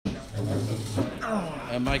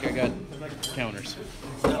And Mike, I got counters.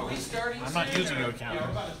 I'm not using your counter.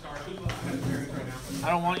 I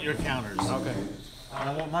don't want your counters. Okay. I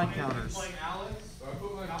don't want my counters.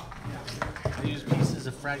 I use pieces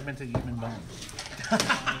of fragmented human bone. And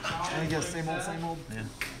I guess same old, same old. Yeah.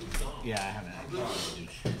 Yeah, I haven't.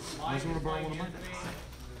 Unless you want to borrow one of mine.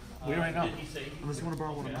 We already know. Unless you want to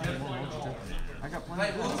borrow one of mine. I got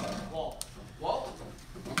plenty.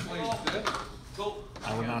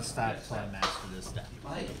 I will not stop until I master this step.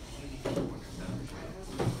 I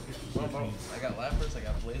got Lappers, I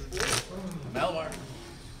got Blaze, Malmar.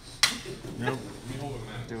 Nope.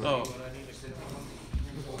 Oh.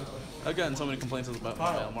 I've gotten so many complaints about my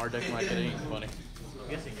Malmar deck like it ain't funny. I'm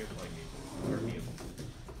guessing you're playing Urshifu.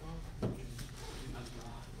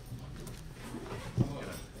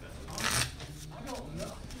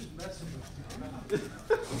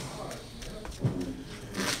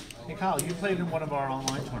 Hey Kyle, you played in one of our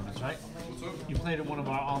online tournaments, right? You played in one of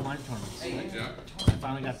our online tournaments. Right? Yeah. I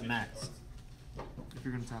finally got the max. If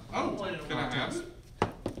you're going to tap. Oh, can I ask?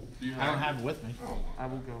 Do you I don't have it with me. I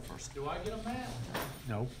will go first. Do I get a map?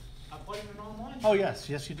 No. I played it online. Oh yes,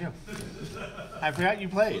 yes you do. I forgot you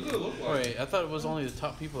played. What does it look like? Wait, I thought it was only the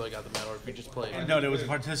top people that got the medal, or if we just played. No, there was a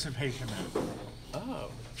participation map.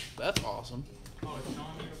 Oh, that's awesome. Oh, it's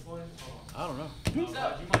telling me to play? I don't know. You might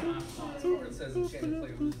not. It says it's going to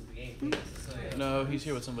play loses the game. No, he's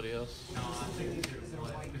here with somebody else. No, I think he's here to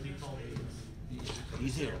play because he told me.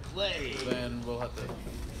 He's here to play. Then we'll have to.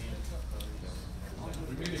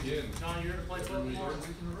 We meet again. John, you're going to play football in the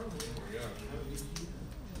room. Yeah.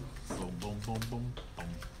 Boom, boom, boom, boom, boom,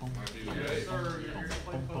 boom. Might be the day. Sir, you're going to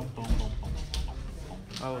play Boom, boom, football. boom, boom, boom, boom,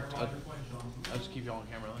 boom. I'll just keep you on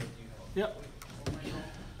camera. Yep.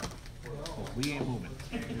 We ain't moving.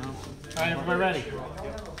 No. All right, everybody ready?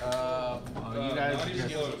 You guys Not even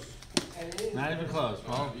just close. not even close.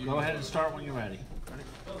 Well, go ahead and start when you're ready.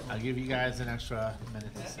 I'll give you guys an extra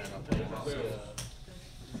minute to set up.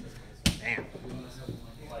 Damn.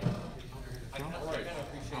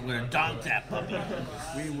 I'm gonna dunk that puppy.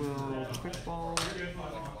 We will quick ball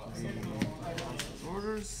the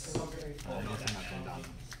orders. I guess I'm not gonna dunk.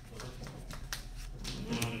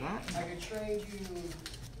 That. I could trade you.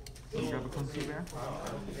 Let's grab a Kung Fu Bear.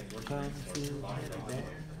 Kung Fu Bear.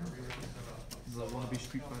 The wannabe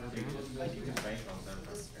Street Fighter Bear.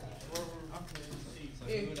 I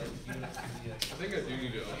think I do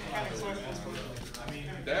need to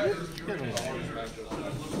that is your matchup.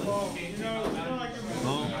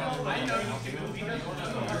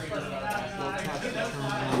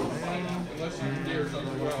 Unless you dare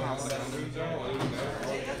something well out of that new zone,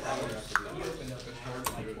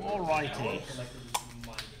 Alrighty.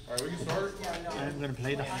 Alright, we can start. I'm gonna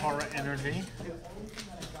play the Horror Energy.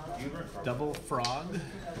 Double Frog.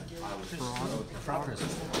 Frog crystal.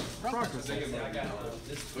 Frog Crystal.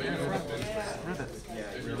 Ribbit.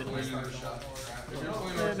 If you're playing for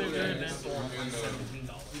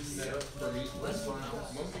me,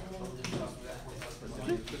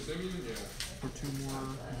 For two more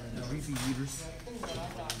Dreepy Eaters.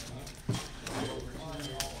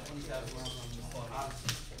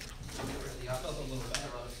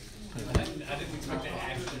 I didn't expect to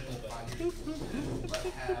actually pull back.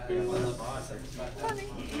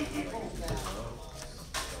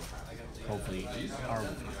 Hopefully,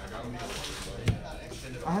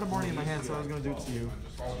 I had a Marnie in my hand, so I was going to do it to you.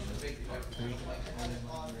 3,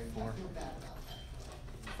 4,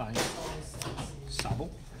 5. Sobble.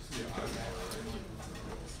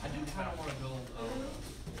 I do kind of want to build,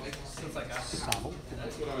 since I got Sobble.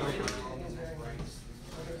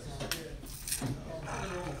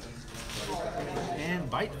 And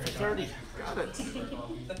bite for 30. Got it.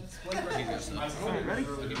 Alright, ready?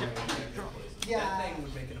 Yeah.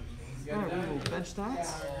 Alright, we will bench that.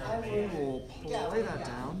 We will play that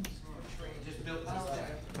down.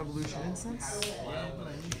 Evolution Incense.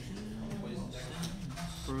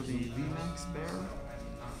 For the VMAX Bear.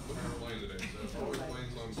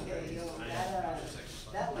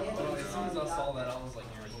 As soon as I saw that, I was like,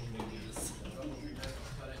 you need this.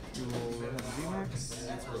 We will have VMAX.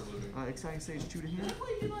 Exciting Stage 2 to hand.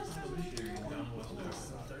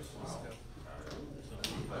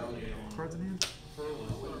 Cards in hand.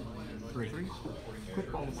 3. Quick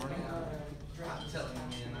ball to Marty.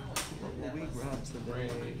 What will we grab today?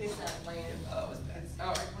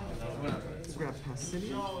 Let's grab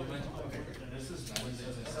Passinia.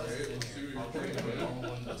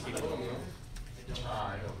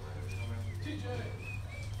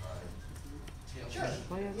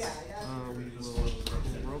 Play it. We will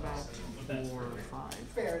throw back for 5.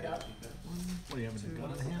 Fair enough. What do you have in the gun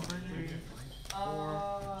in the hand right now?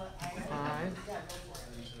 4, 5.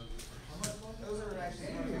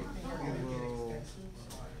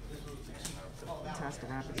 cast a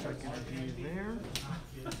rapid strike energy there.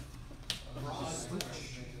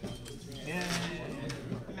 Switch. Yeah.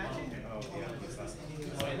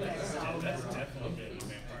 That's definitely a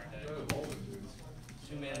vampire deck.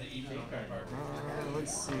 2 mana to each vampire.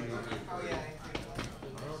 Let's see. I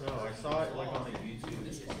don't know. I saw it like on a YouTube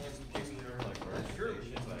like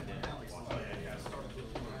registration, but I didn't watch it.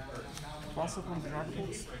 Toss up one of the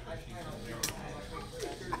Dragapults.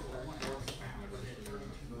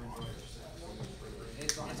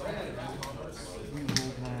 We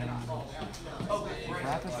will then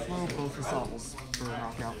rapid flow both assaults for a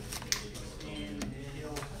knockout.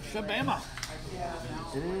 Shabama.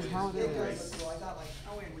 It is how it is.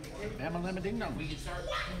 Bama Lemma Ding Dong.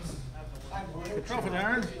 Good trophy,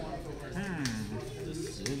 Darren.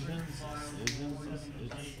 Decisions.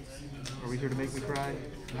 Are we here to make me cry?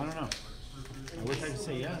 I don't know. I wish I could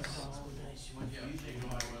say yes.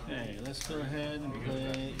 Okay, let's go ahead and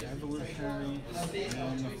play Evolutionary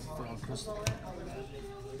and the Frog Crystal.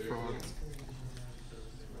 Frog.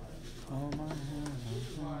 Oh my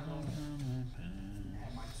God.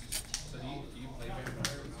 So do you play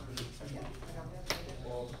vampire?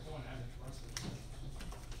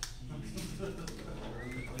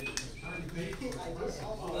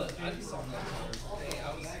 Look, I just saw that. Hey, I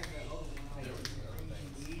was.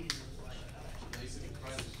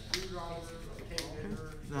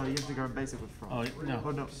 No, you have to go basic with Frog. Oh, no.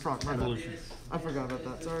 Oh, no, Frog, my bad. Evolution. I forgot about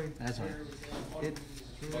that, sorry. That's all right. It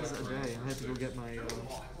was a day. I had to go get my, I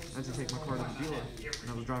had to take my car to the dealer, and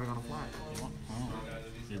I was driving on a flat. Oh,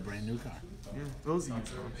 your brand new car. Yeah, it was a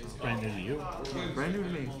used car. So. Brand new to you. Brand new to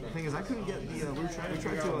me. The thing is, I couldn't get the, we tried to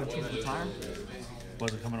change the tire.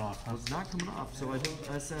 Wasn't coming off, huh? It's not coming off, so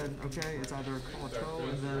I said, okay, it's either call a tow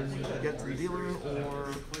and then get to the dealer,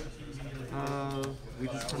 or we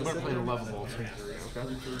just kind of sit Play there. the lovable too.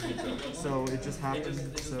 Okay. So it just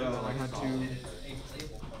happened, so I had to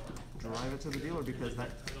drive it to the dealer because that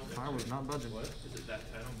tire was not budging.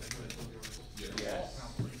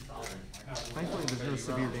 Thankfully, there's no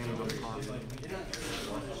severe damage on the car.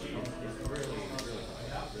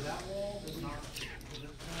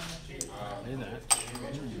 Play that.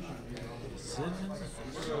 Decisions.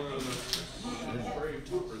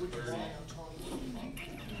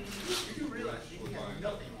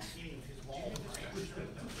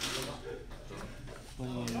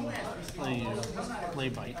 Play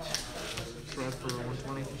bite. Shred for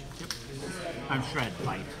 120. Yep. I'm shred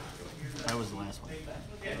bite. That was the last one.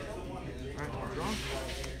 Alright, draw.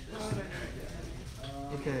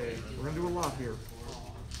 Okay, we're gonna do a lot here.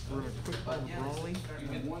 We're gonna quick ball the Brawly,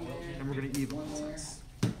 and we're gonna evilize.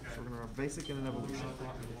 So we're gonna have basic and an evolution.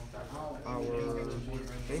 Our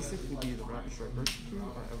basic will be the Rapid Strike Urshifu.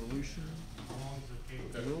 Our evolution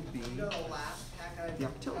will be the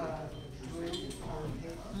Octilla.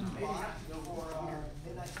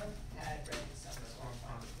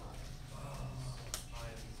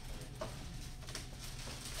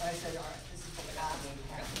 I said, all right, this is the last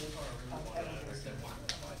pack of everything.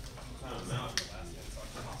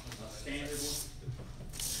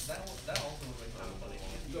 That also was like kind of funny.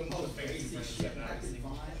 The most basic shit I've seen.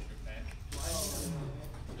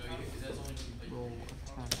 Roll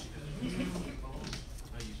attack.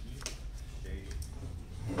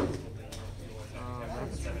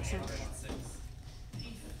 Rapid Strike Search.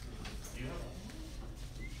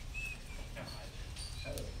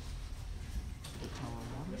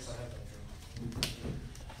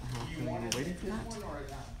 Waiting for that?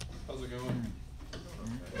 How's it going?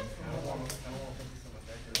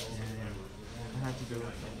 I had to do it.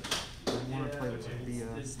 I want to play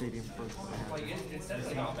the stadium first. It's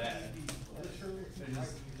definitely not bad.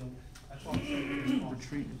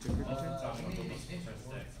 Retreat into Cricket.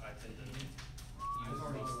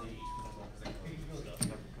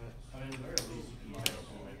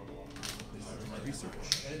 Research.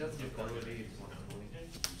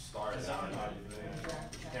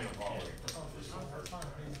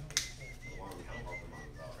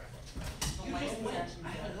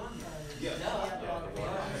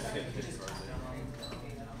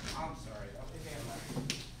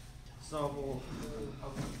 So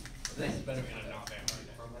This is better than a not vampire.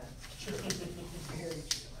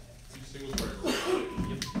 Single player.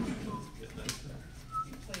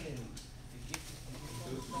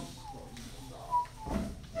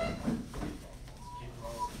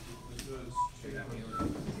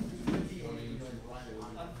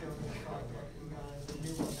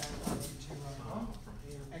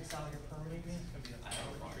 Exile your permanent.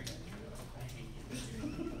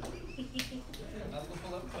 I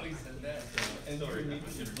love how he said that. And you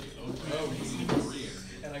immediately looked over. Oh, he's even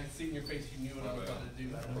re-entered. And I could see in your face you knew what I was about to do.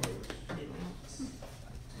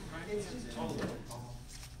 It's just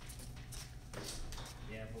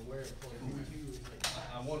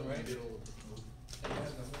I won, right? You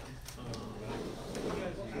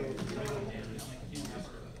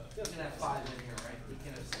can have 5 in here, right? You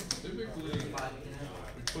can have 6. Typically, 5 you can have.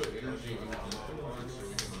 we put energy on the card so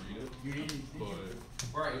we can read it. You need. But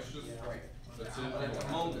Right. that's just Right. that's it. But at the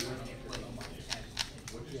moment, we can't play.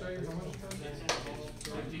 What'd you say? How much time?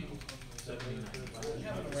 You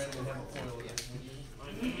haven't randomly have a foil yet.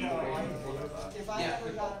 No, if I Yeah.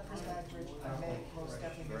 ever got a prismatic bridge, I may most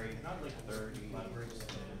definitely.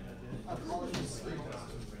 Apologies,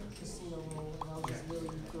 casino roll, and I'll just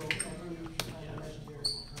literally throw every kind of legendary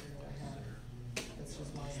card that I have. That's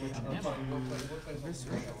just my. This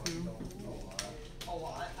Urshifu, Oh,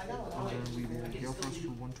 I got a lot. and then we will Gale Frost for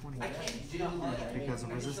 120. Because of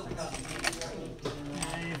resistance.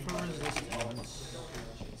 Yay for resistance.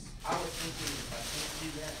 I was thinking if I can't do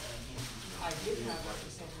that, I did have like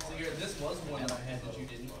the same. so here, this was one that I had that you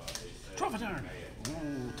didn't. Trophy turn.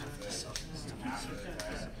 Ooh, toughness.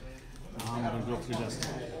 I'm going to go through this.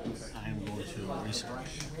 I'm going to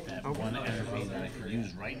research that one energy that I can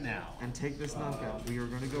use right now. And take this knockout. We are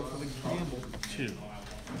going to go for the gamble. 2,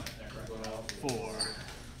 4,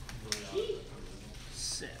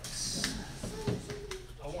 6,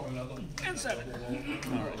 I want another one. and 7. All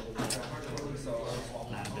right.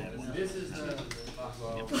 Not a bad one. This is the.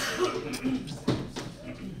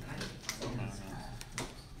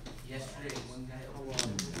 Yesterday, one guy.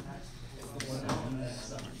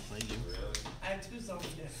 Play you. I have 2 zombies.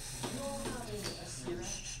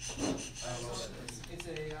 It's a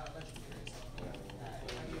legendary.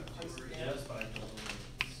 Yeah, that's fine.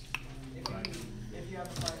 If you have a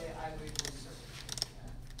Friday, I would go search.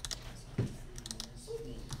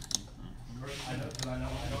 I know, because I know.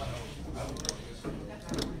 I would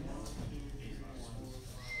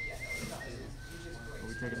Are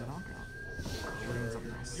we taking the knockout? We're doing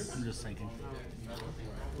something else. I'm just thinking.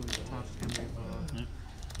 We'll top and we've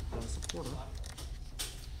got a supporter.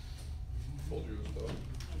 Told you it was tough.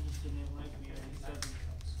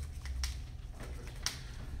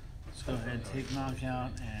 Let's go ahead and take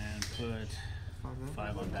knockout and put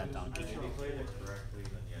 5 on that donkey. If he played it correctly,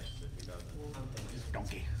 then yes. If he doesn't,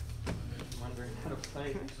 Donkey. Wondering how to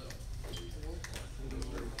play.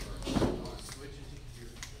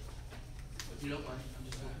 If you don't mind, I'm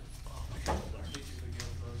just going.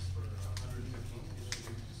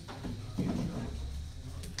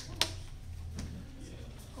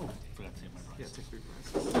 Oh, forgot to say my Yeah, price. take 3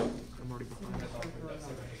 prices. I'm already behind.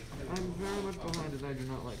 I'm very much behind and I do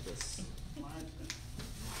not like this.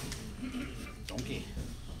 Donkey.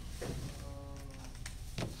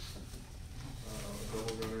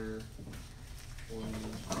 Double gunner. 20.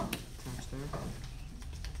 Taps there.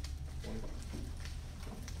 20.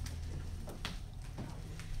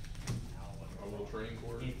 I will train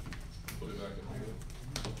cord. Put it back in here.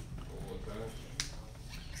 We'll attach.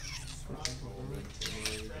 We'll make some,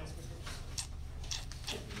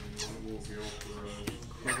 and we'll go for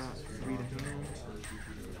Clear that 3 to hand.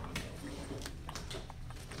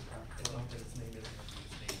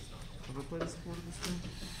 Have I played a supporter this game?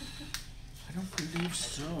 I don't believe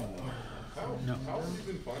so. No. How have you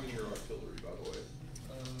been finding your artillery, by the way?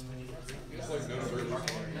 It's like no service. Oh,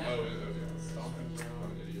 yeah. I'm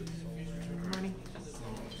an idiot. Good morning.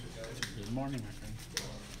 Good morning, my friend.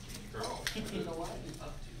 You know what?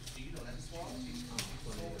 Up to. So you don't have to swallow.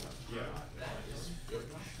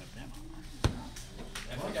 Goddamn.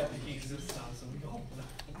 I forgot the keys this time, so we go.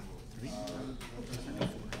 3.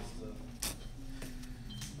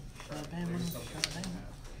 Alabama, Alabama.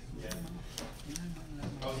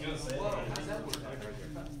 I was gonna say. How's that work?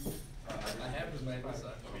 I have his name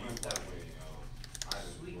inside.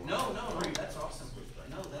 Sweet. No, that's awesome.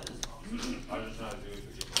 No, that is awesome. I was just trying to do it to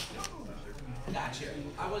get Gotcha.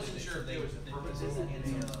 I wasn't sure if they put this in a.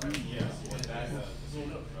 yeah, what that does. Well,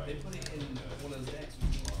 no, they put it in one of those decks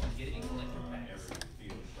where you can get it in collector packs.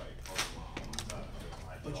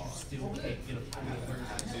 But you still can't get a pack of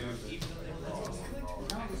third. Even though they let you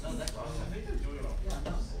collect. No, that's awesome.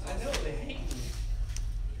 I know, they hate me.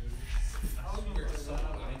 I figure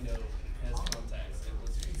someone I know has contacts. It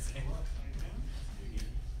was insane.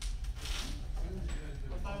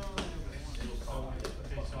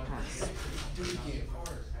 Pass. Do it again.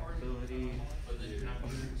 Ability. They do.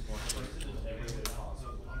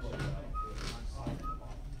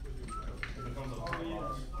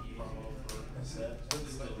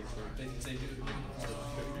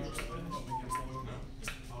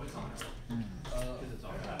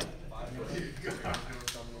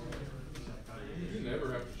 You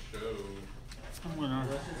never have to show I'm gonna.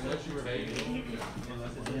 unless you pay.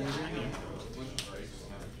 Unless you pay.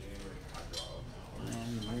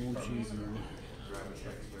 I'm going to.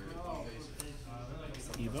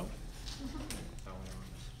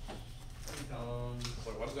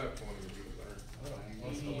 wanted to do it there.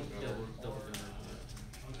 Double gun.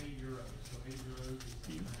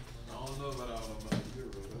 I don't know about all of them.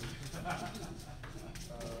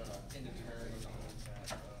 In the turn.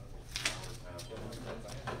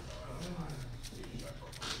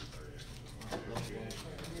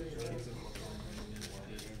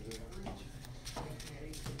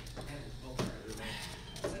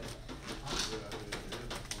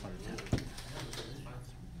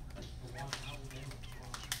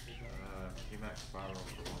 VMAX spiral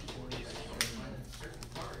for 140.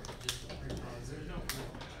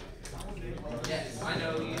 Yes, I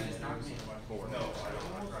know, you just knocked me.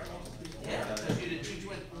 Yeah, because you did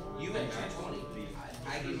 220. You went 220.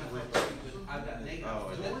 I gave myself 2, but I've got negative.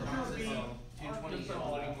 Oh, So that's the process of 220, including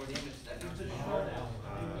more damage that knocks me out.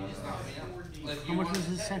 You just knocked me out. Like, How much is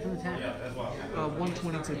his second attack?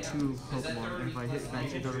 120 to 2 Pokemon. If I hit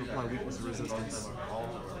back, it doesn't apply weakness or resistance.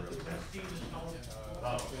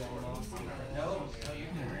 No, you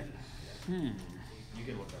can. You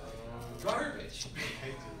can look at it. Garbage.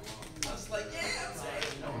 I was like, yeah, I'm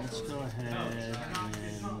safe. Let's go ahead and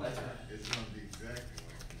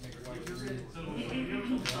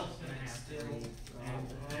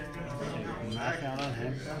knock out on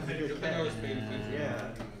him.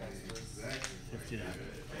 Yeah. 59.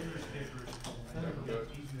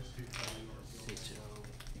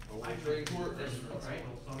 Dragapult.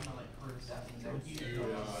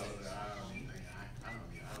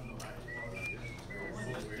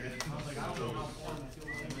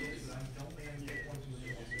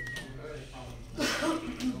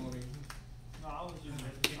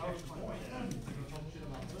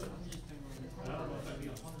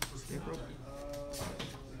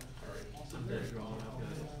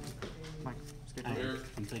 Mike, skip I'm rope.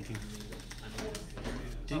 thinking.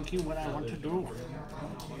 Thinking what I want to do.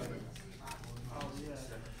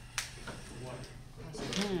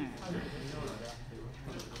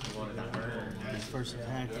 His first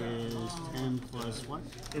attack is 10 plus what?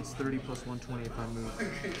 It's 30 plus 120 if I move.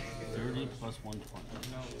 30 plus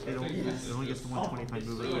 120. It only gets to 120 if I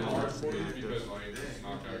move it. Because like it's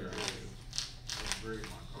knocked out your hand.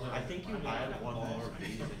 I think you had one more of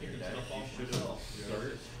these in your deck. You should have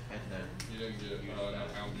searched and then. You didn't get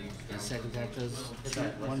enough poundings down. His second attack does It's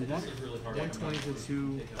that 1 this what? is really hard. 120 to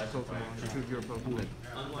 2 Pokemon, 2 of your Pokemon.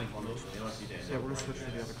 Unlike most, unless you did. Yeah, we're gonna switch to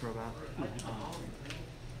the other Crobat.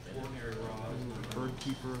 Bird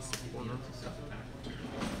Keeper, Supporter.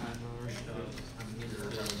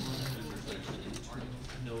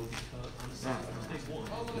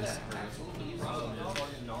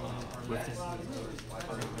 I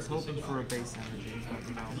was hoping for a base energy, but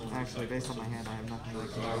you know, actually based on my hand I have nothing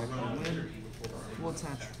like that. I can win. We'll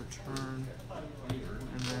attach return,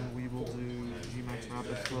 and then we will do VMAX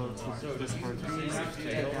Rapid Flow to discard these,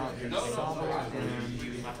 take out your Sobble, and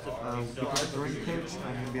because of Drain Coach,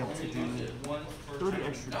 I'm going to be able to do 30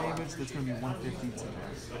 extra damage, that's going to be 150 to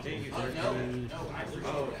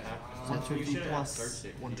 150 plus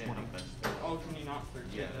 120. Oh, can you not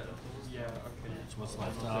forget? Yeah, okay. So what's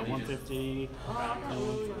left? 150,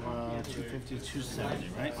 250, 270,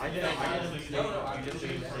 right? I did. You just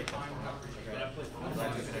didn't take one. But I played one. I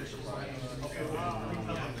took an extra 40.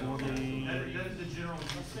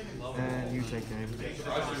 And you take game. Oh,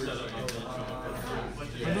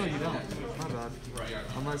 no, you don't. My bad.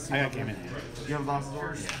 Unless you I have got game in hand. You have boss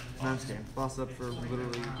doors? No, it's game. Boss up for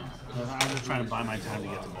literally. I'm just trying to buy my time to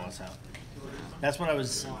get the boss out. That's what I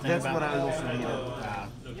was thinking That's about. what I also needed.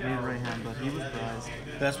 Needed right hand, but he was prized.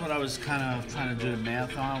 That's what I was kind of trying to do the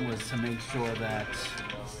math on, was to make sure that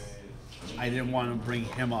I didn't want to bring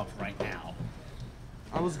him up right now.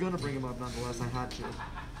 I was gonna bring him up nonetheless. I had to.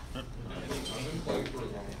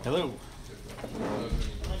 Hello.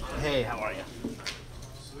 Hey, how are you?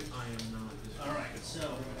 All right, so I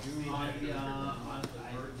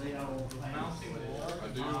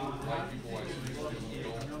do like people like you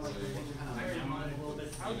don't say, you know,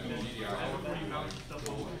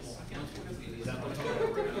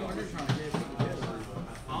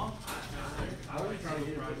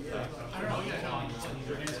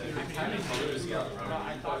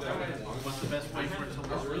 what's the best way for it to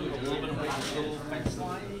look? Really a little bit of a little fence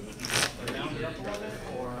line? Down it up a little bit,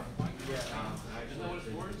 or?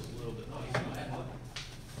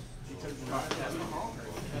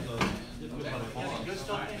 Good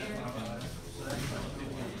stuff in here?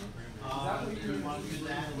 Do you want to do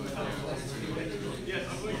that? I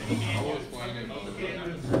was playing it.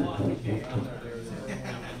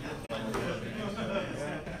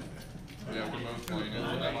 Yeah, when I was playing it,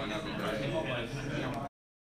 that might not be bad.